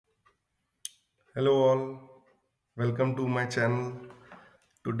Hello all, welcome to my channel.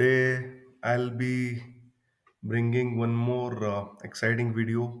 Today I'll be bringing one more exciting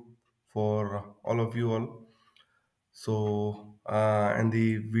video for all of you all. And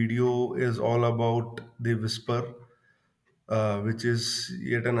the video is all about the Whisper, which is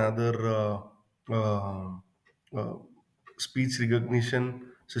yet another uh, uh, speech recognition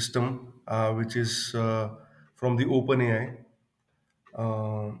system, which is from the OpenAI.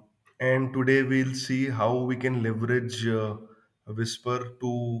 Uh, and today we'll see how we can leverage Whisper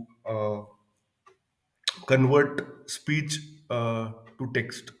to convert speech to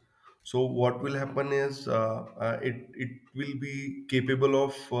text. So what will happen is it will be capable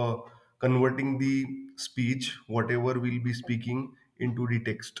of converting the speech, whatever we'll be speaking, into the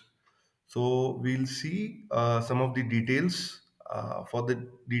text. So we'll see some of the details. For the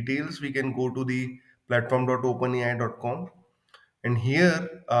details, we can go to the platform.openai.com, and here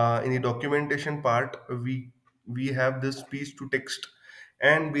in the documentation part we have this speech to text.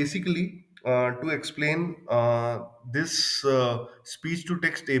 And basically to explain this speech to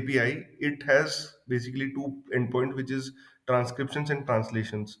text API, it has basically two endpoints, which is transcriptions and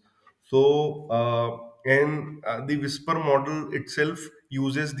translations. So the Whisper model itself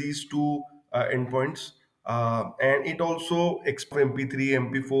uses these two endpoints, and it also MP3,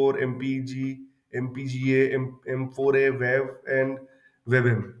 MP4, MPG, MPGA, M4A, WAV, and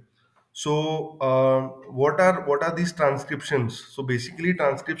WebM. So what are these transcriptions? So basically,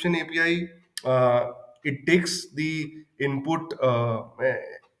 transcription API, it takes the input,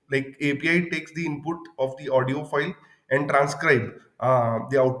 like API takes the input of the audio file and transcribe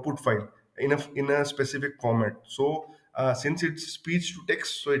the output file in a specific format. So since it's speech to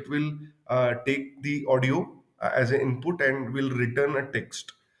text, so it will take the audio as an input and will return a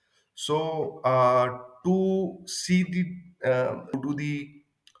text. So to see the go to the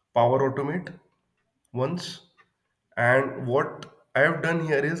Power Automate once, and what I have done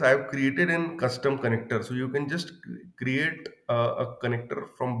here is I have created an custom connector. So you can just create a connector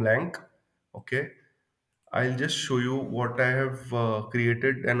from blank. Okay, I'll just show you what I have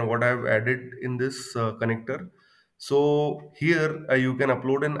created and what I have added in this connector. So here you can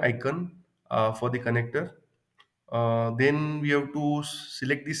upload an icon for the connector. Then we have to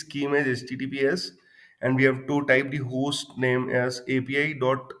select the scheme as HTTPS, and we have to type the host name as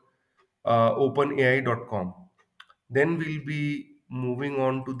api.openai.com. Then we'll be moving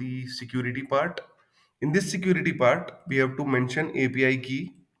on to the security part. In this security part, we have to mention API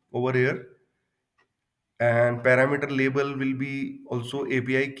key over here, and parameter label will be also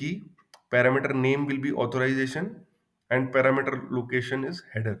API key. Parameter name will be authorization, and parameter location is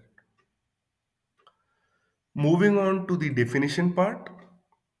header. Moving on to the definition part.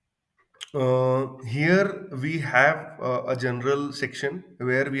 Here we have a general section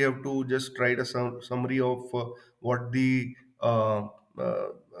where we have to just write a summary of what uh,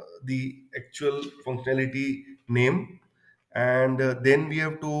 the actual functionality name, and then we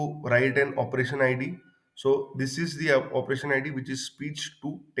have to write an operation ID. So this is the operation ID, which is speech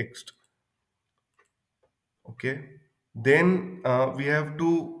to text. Okay. Then we have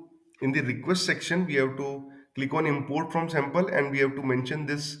to, in the request section, we have to click on import from sample, and we have to mention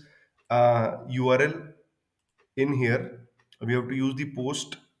this URL in here. We have to use the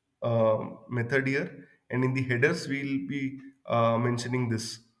post method here, and in the headers we'll be mentioning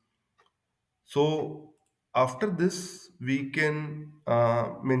this. So after this, we can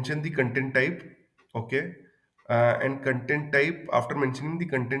mention the content type. Okay. And content type, after mentioning the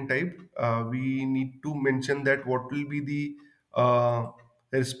content type, we need to mention that what will be the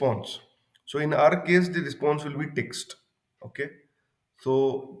response. So in our case, the response will be text. Okay.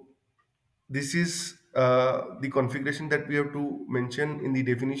 So this is the configuration that we have to mention in the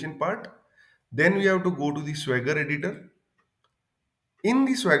definition part. Then we have to go to the Swagger editor. In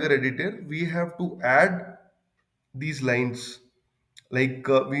the Swagger editor, we have to add these lines. Like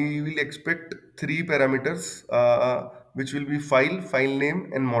we will expect three parameters, which will be file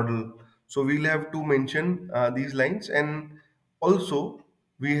name, and model. So we'll have to mention these lines, and also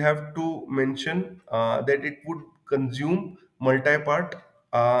we have to mention that it would consume multipart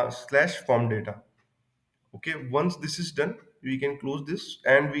slash form data. Okay, once this is done, we can close this,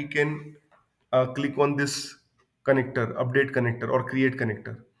 and we can click on this connector, update connector or create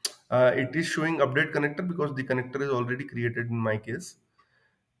connector. It is showing update connector because the connector is already created in my case.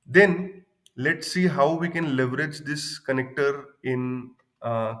 Then let's see how we can leverage this connector in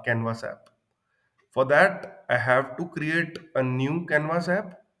Canvas app. For that, I have to create a new Canvas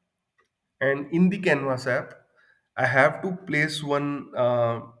app, and in the Canvas app, I have to place one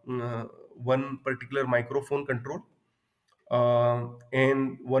particular microphone control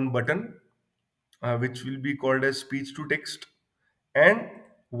and one button. which will be called as speech to text, and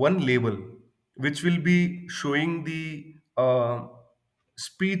one label which will be showing the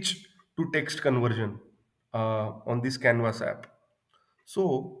speech to text conversion on this Canvas app.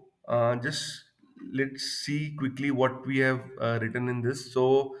 So just let's see quickly what we have written in this.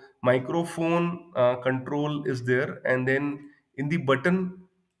 So microphone control is there, and then in the button,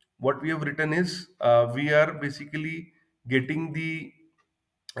 what we have written is we are basically getting the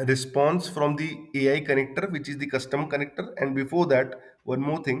response from the AI connector, which is the custom connector. And before that, one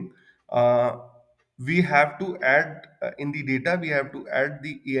more thing, uh, we have to add in the data, we have to add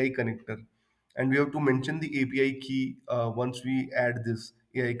the AI connector, and we have to mention the API key once we add this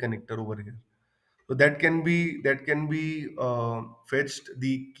AI connector over here. So that can be fetched.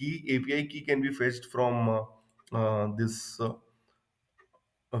 The key API key can be fetched from this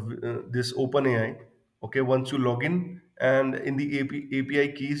OpenAI. Okay, once you log in, and in the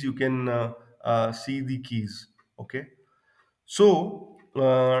API keys, you can see the keys. Okay, so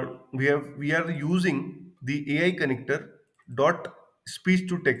we are using the AI connector dot speech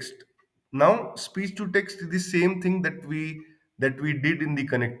to text. Now speech to text is the same thing that we did in the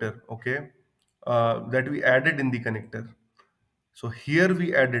connector. Okay, that we added in the connector. So here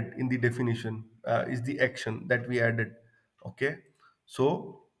we added in the definition is the action that we added. Okay.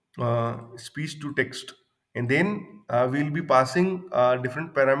 So speech to text, and then we'll be passing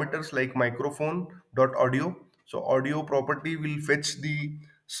different parameters like microphone dot audio. So audio property will fetch the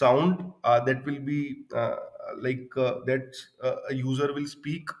sound that will be that a user will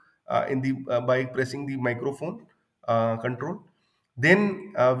speak in the by pressing the microphone control.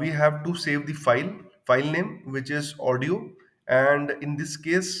 Then we have to save the file name, which is audio, and in this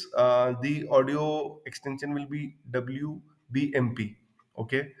case the audio extension will be WBMP.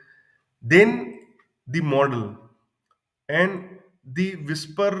 Okay, then the model, and the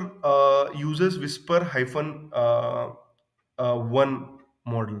whisper uses whisper hyphen one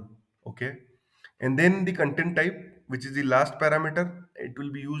model. Okay, and then the content type, which is the last parameter, it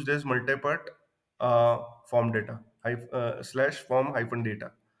will be used as multipart form data slash form hyphen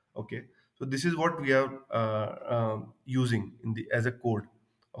data. Okay, so this is what we are using in the as a code.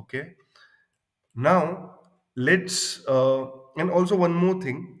 Okay, now let's and also one more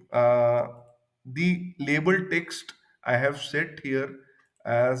thing, the label text I have set here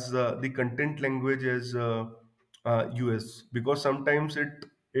as the content language as US, because sometimes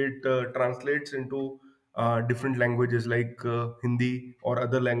it translates into different languages like Hindi or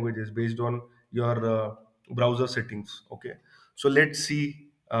other languages based on your browser settings. Okay, so let's see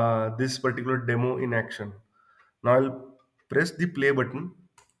this particular demo in action. Now I'll press the play button.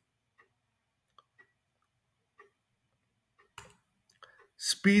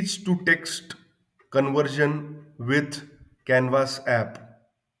 Speech to text conversion with Canvas app.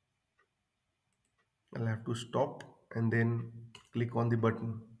 I'll have to stop and then click on the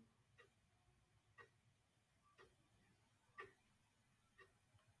button.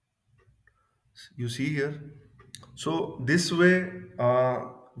 You see here. So this way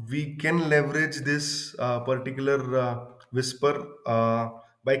we can leverage this particular whisper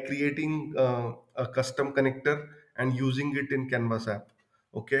by creating a custom connector and using it in Canvas app.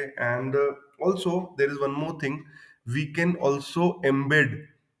 Okay, and also there is one more thing, we can also embed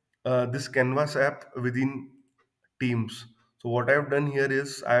this Canvas app within Teams. So what I've done here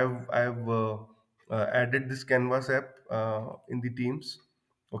is I've added this Canvas app in the Teams.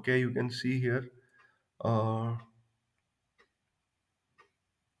 Okay, you can see here. Uh,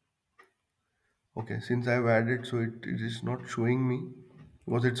 okay, since I've added, so it is not showing me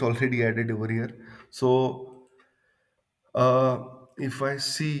because it's already added over here. So uh, if I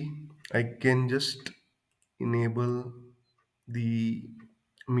see, I can just enable the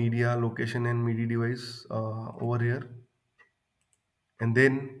media location and media device over here, and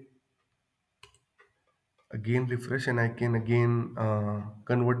then again refresh, and I can again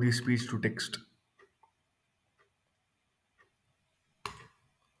convert the speech to text.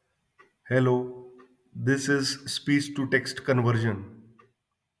 Hello, this is speech to text conversion.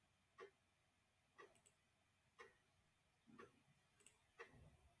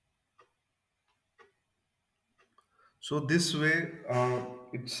 So this way,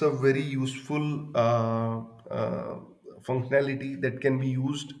 it's a very useful functionality that can be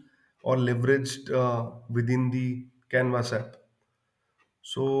used or leveraged within the Canvas app.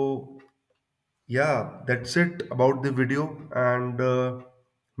 So yeah, that's it about the video. And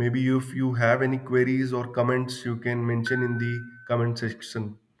maybe if you have any queries or comments, you can mention in the comment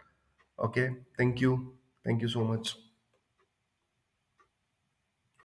section. Okay, thank you so much.